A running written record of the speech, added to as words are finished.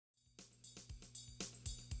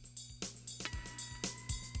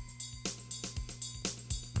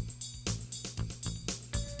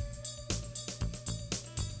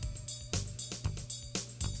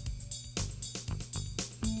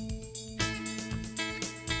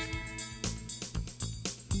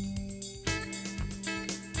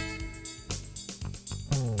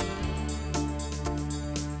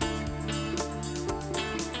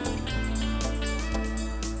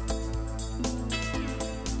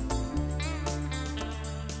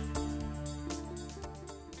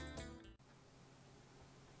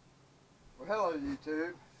Hello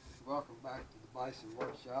YouTube, welcome back to the Bison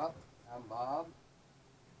Workshop. I'm Bob,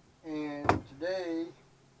 and today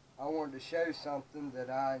I wanted to show something that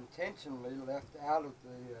I intentionally left out of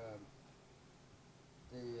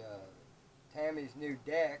the Tammy's new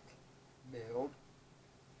deck build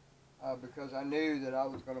because I knew that I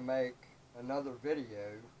was going to make another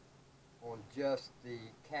video on just the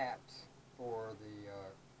caps for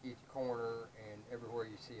the each corner and everywhere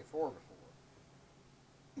you see a 4x4.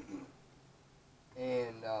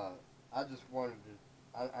 And I just wanted to,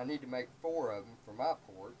 I need to make 4 of them for my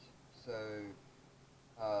porch, so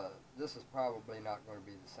this is probably not going to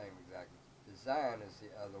be the same exact design as the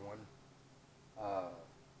other one.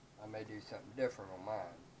 I may do something different on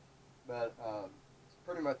mine, but it's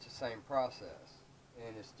pretty much the same process,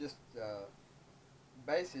 and it's just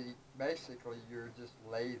basically you're just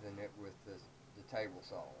lathing it with the table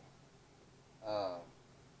saw,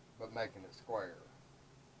 but making it square.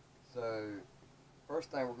 So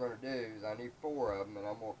first thing we're going to do is I need 4 of them, and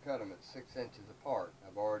I'm going to cut them at 6 inches apart.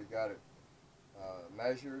 I've already got it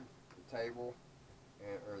measured, the table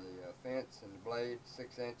or the fence and the blade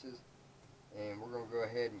 6 inches, and we're going to go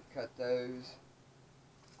ahead and cut those,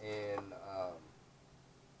 and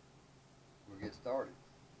we'll get started.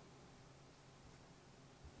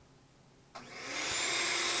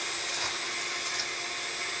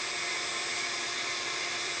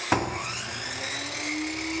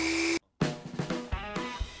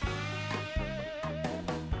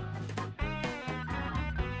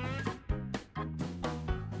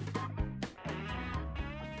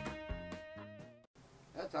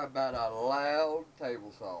 That's about a loud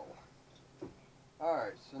table saw.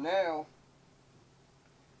 Alright, so now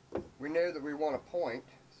we know that we want a point,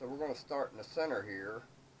 so we're going to start in the center here,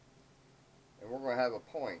 and we're going to have a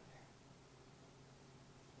point.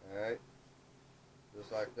 Alright,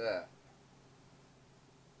 just like that.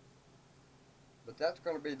 But that's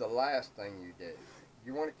going to be the last thing you do.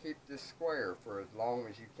 You want to keep this square for as long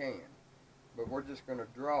as you can, but we're just going to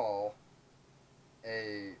draw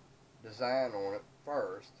a design on it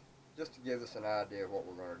first, just to give us an idea of what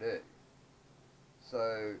we're going to do.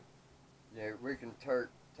 So, you know, we can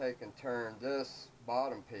take and turn this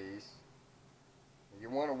bottom piece. You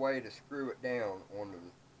want a way to screw it down onto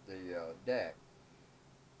the deck.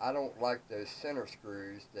 I don't like those center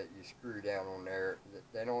screws that you screw down on there.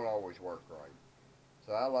 They don't always work right.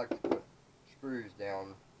 So I like to put screws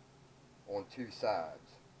down on 2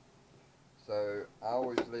 sides. So I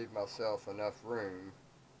always leave myself enough room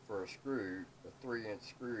for a screw, a 3-inch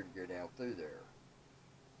screw to go down through there.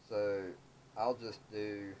 So I'll just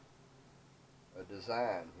do a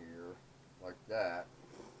design here like that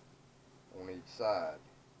on each side.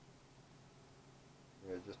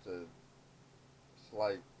 You know, just a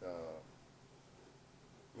slight,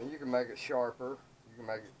 I mean, you can make it sharper, you can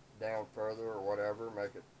make it down further or whatever,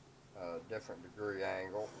 make it a different degree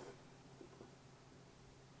angle.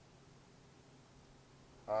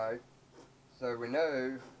 Alright, so we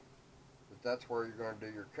know that that's where you're going to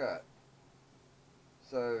do your cut.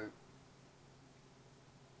 So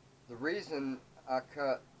the reason I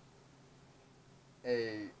cut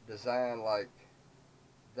a design like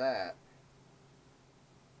that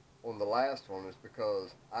on the last one is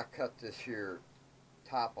because I cut this here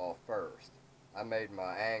top off first. I made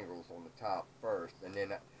my angles on the top first, and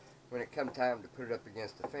then when it come time to put it up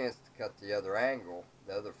against the fence to cut the other angle,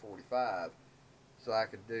 the other 45, so I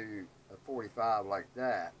could do a 45 like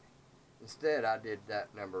that. Instead, I did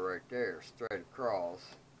that number right there, straight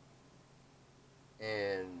across,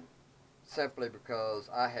 and simply because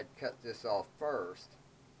I had cut this off first,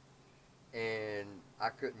 and I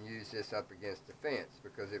couldn't use this up against the fence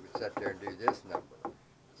because it would sit there and do this number.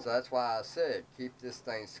 So that's why I said keep this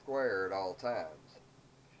thing square at all times.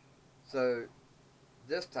 So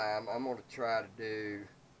this time I'm going to try to do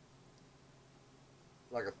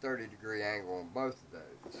like a 30-degree angle on both of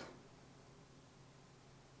those.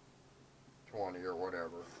 20 or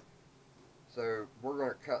whatever. So we're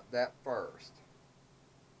going to cut that first.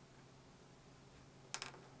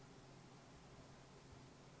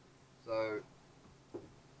 So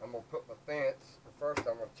I'm going to put my fence, first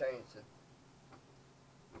I'm going to change the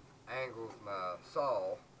angle of my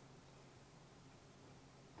saw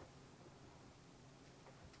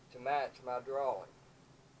to match my drawing,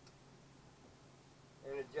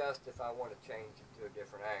 and adjust if I want to change it to a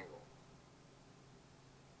different angle.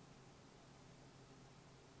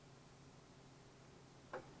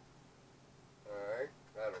 Alright,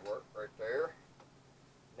 that'll work right there.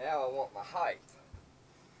 Now I want my height.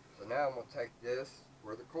 So now I'm going to take this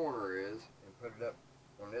where the corner is and put it up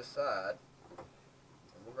on this side,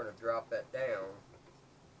 and we're going to drop that down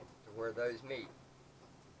to where those meet.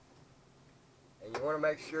 And you want to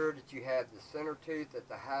make sure that you have the center tooth at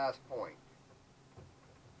the highest point.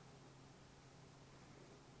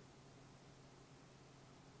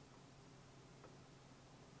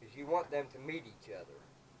 Because you want them to meet each other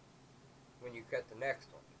when you cut the next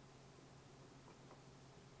one.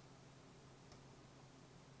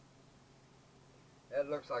 That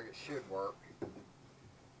looks like it should work.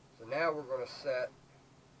 So now we're going to set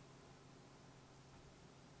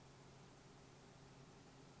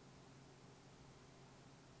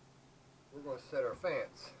our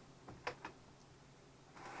fence.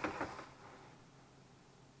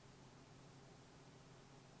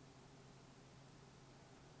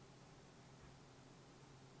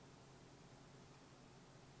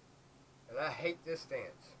 And I hate this fence.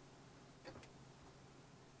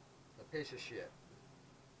 It's a piece of shit.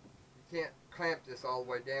 You can't clamp this all the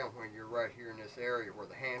way down when you're right here in this area where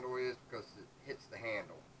the handle is, because it hits the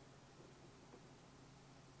handle.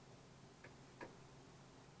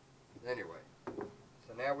 Anyway,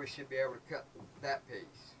 so now we should be able to cut that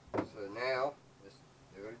piece. So now, let's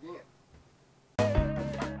do it again.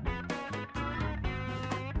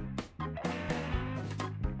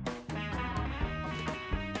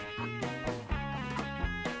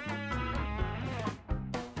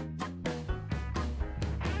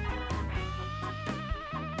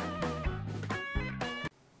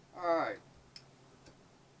 Alright.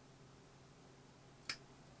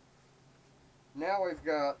 Now we've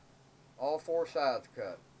got all four sides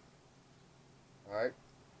cut. Alright?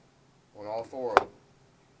 On all four of them.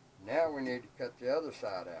 Now we need to cut the other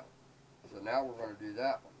side out. So now we're going to do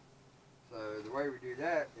that one. So the way we do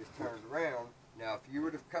that is turn it around. Now if you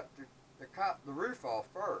would have cut the roof off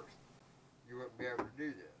first, you wouldn't be able to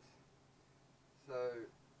do this. So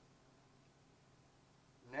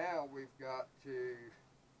now we've got to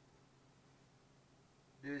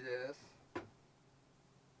do this.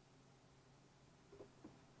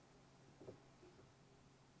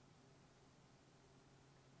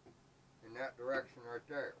 In that direction right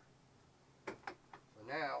there. So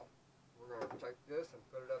now we're going to take this and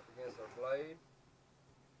put it up against our blade.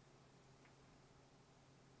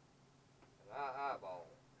 And I eyeball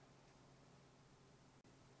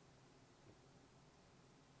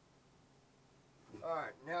it.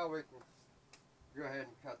 Alright, now we can go ahead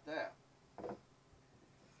and cut that.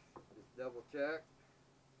 Just double check.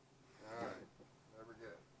 Alright, there we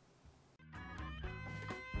go.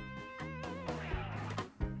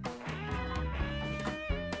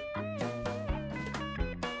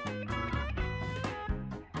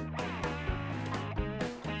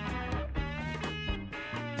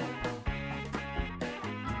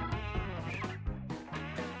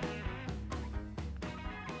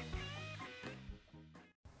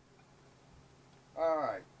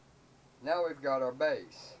 Alright, now we've got our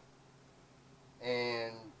base,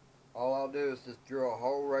 and all I'll do is just drill a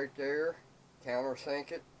hole right there,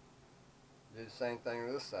 countersink it, do the same thing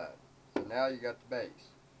on this side. So now you got the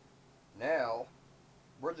base. Now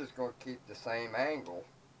we're just going to keep the same angle,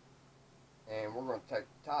 and we're going to take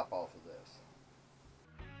the top off of this.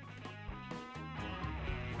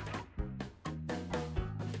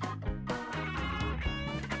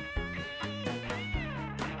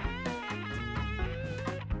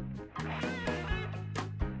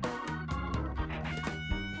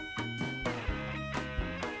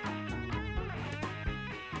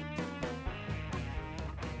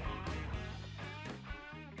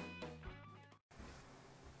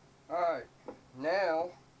 Alright,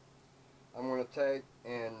 now I'm going to take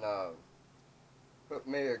and put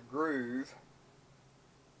me a groove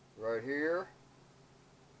right here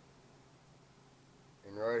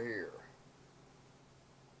and right here.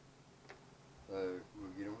 So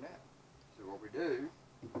we'll get on that. So what we do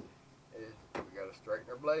is we got to straighten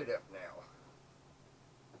our blade up now.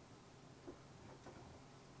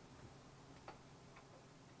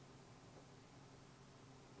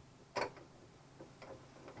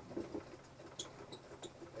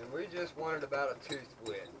 We just wanted about a tooth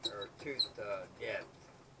width, or a tooth depth.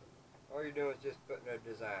 All you're doing is just putting a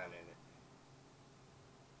design in it.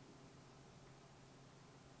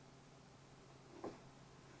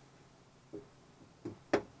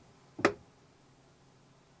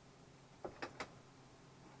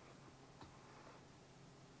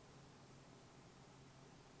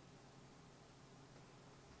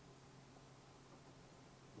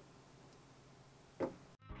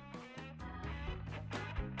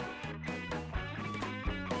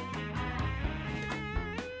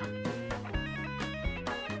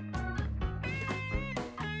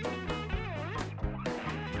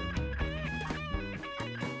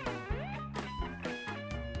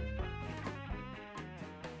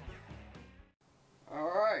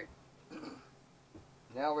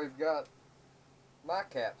 Now we've got my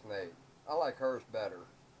caps made. I like hers better.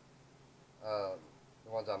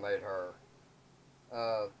 The ones I made her.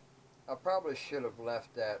 I probably should have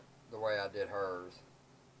left that the way I did hers.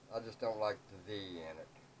 I just don't like the V in it.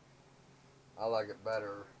 I like it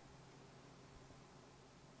better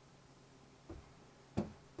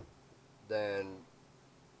than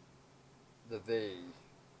the V.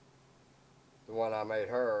 The one I made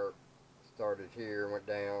her started here, went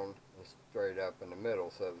down, and straight up in the middle,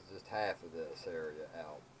 so it was just half of this area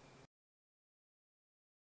out.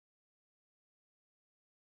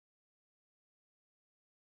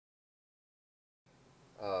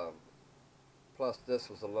 Plus this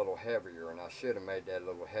was a little heavier, and I should have made that a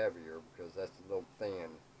little heavier because that's a little thin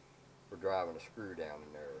for driving a screw down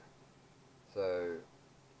in there. So,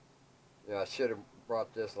 you know, I should have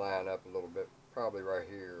brought this line up a little bit, probably right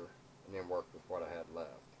here, and then worked with what I had left.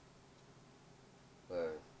 So,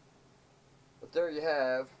 but there you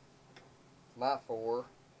have my 4,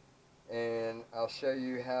 and I'll show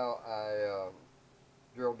you how I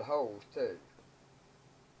drilled the holes too.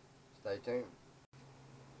 Stay tuned.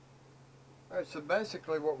 Alright, so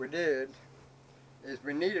basically what we did is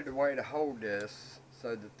we needed a way to hold this so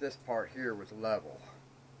that this part here was level.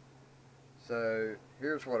 So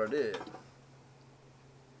here's what I did.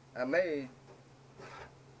 I made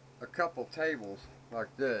a couple tables like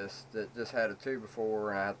this that just had a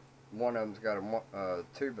 2x4, and one of them's got a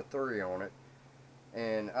 2x3 on it,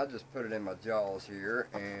 and I just put it in my jaws here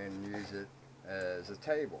and use it as a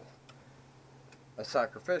table, a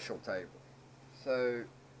sacrificial table. So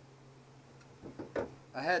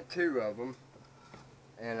I had 2 of them,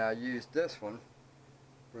 and I used this one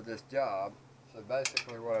for this job. So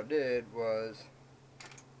basically what I did was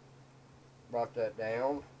brought that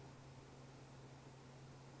down,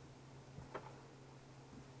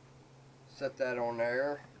 set that on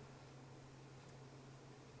there,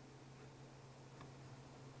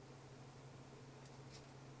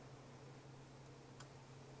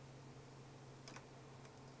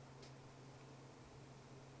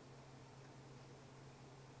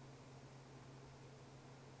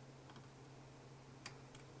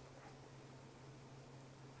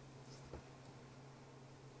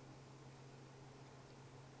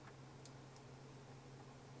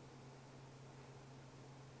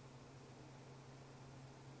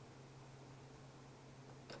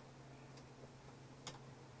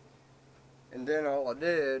 and then all I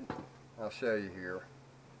did, I'll show you here,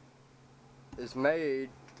 is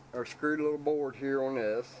made or screwed a little board here on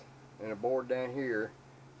this and a board down here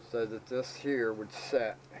so that this here would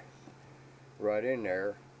set right in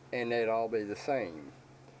there and they'd all be the same.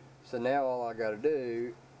 So now all I got to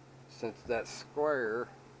do, since that's square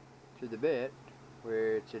to the bit,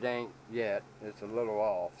 which it ain't yet, it's a little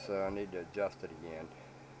off, so I need to adjust it again.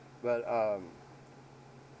 But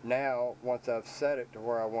now once I've set it to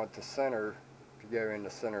where I want the center to go in the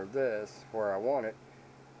center of this, where I want it,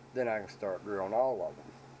 then I can start drilling all of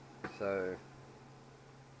them. So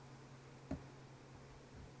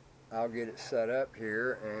I'll get it set up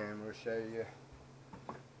here and we'll show you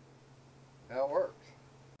how it works.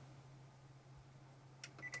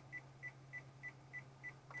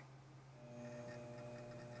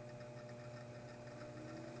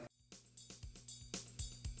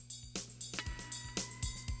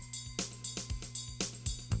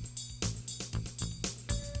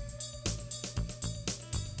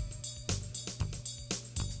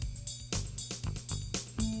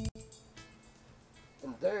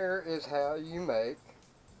 And there is how you make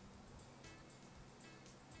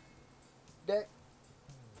deck,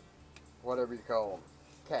 whatever you call them,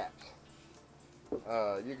 caps.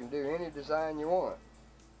 You can do any design you want.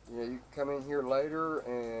 You know, you can come in here later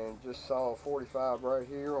and just saw a 45 right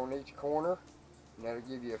here on each corner, and that'll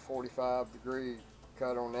give you a 45-degree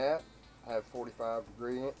cut on that. I have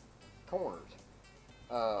 45-degree corners.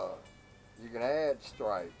 You can add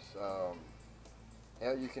stripes.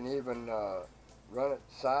 Hell, you can even run it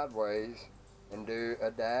sideways and do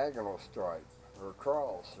a diagonal stripe or a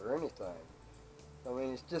cross or anything. I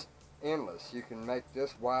mean, it's just endless. You can make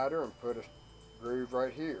this wider and put a groove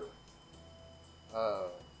right here.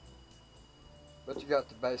 But you got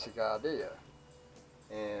the basic idea.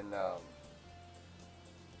 And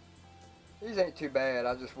these ain't too bad.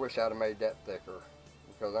 I just wish I'd have made that thicker,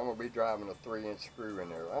 because I'm going to be driving a 3-inch screw in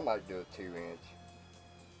there. I might do a 2-inch.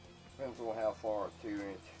 Depends on how far a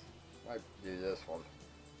 2-inch. Might do this one.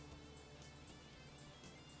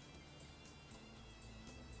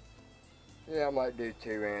 Yeah, I might do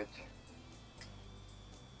 2-inch.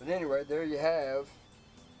 But anyway, there you have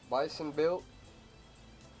Bison built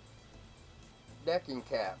decking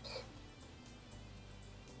caps.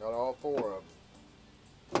 Got all 4 of them.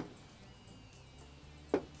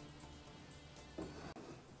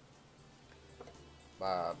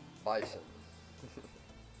 by bison.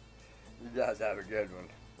 You guys have a good one.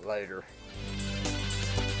 Later.